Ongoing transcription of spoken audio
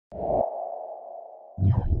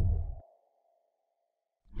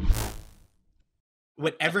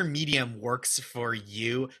whatever medium works for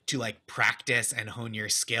you to like practice and hone your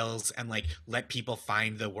skills and like let people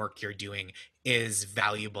find the work you're doing is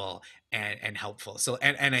valuable and helpful. So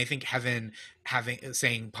and I think having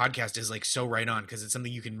saying podcast is like so right on because it's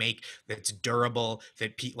something you can make that's durable,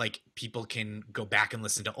 that like people can go back and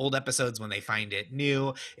listen to old episodes when they find it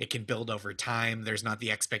new. It can build over time. There's not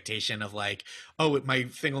the expectation of like, oh, my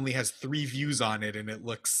thing only has 3 views on it and it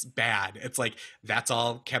looks bad. It's like that's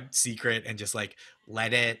all kept secret and just like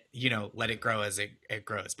let it grow as it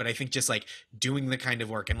grows. But I think just like doing the kind of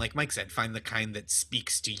work, and like Mike said, find the kind that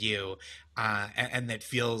speaks to you, and that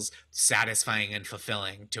feels satisfying and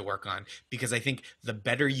fulfilling to work on. Because I think the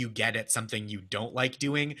better you get at something you don't like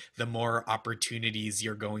doing, the more opportunities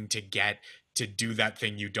you're going to get to do that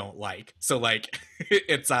thing you don't like. So like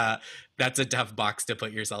it's that's a tough box to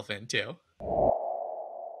put yourself in too.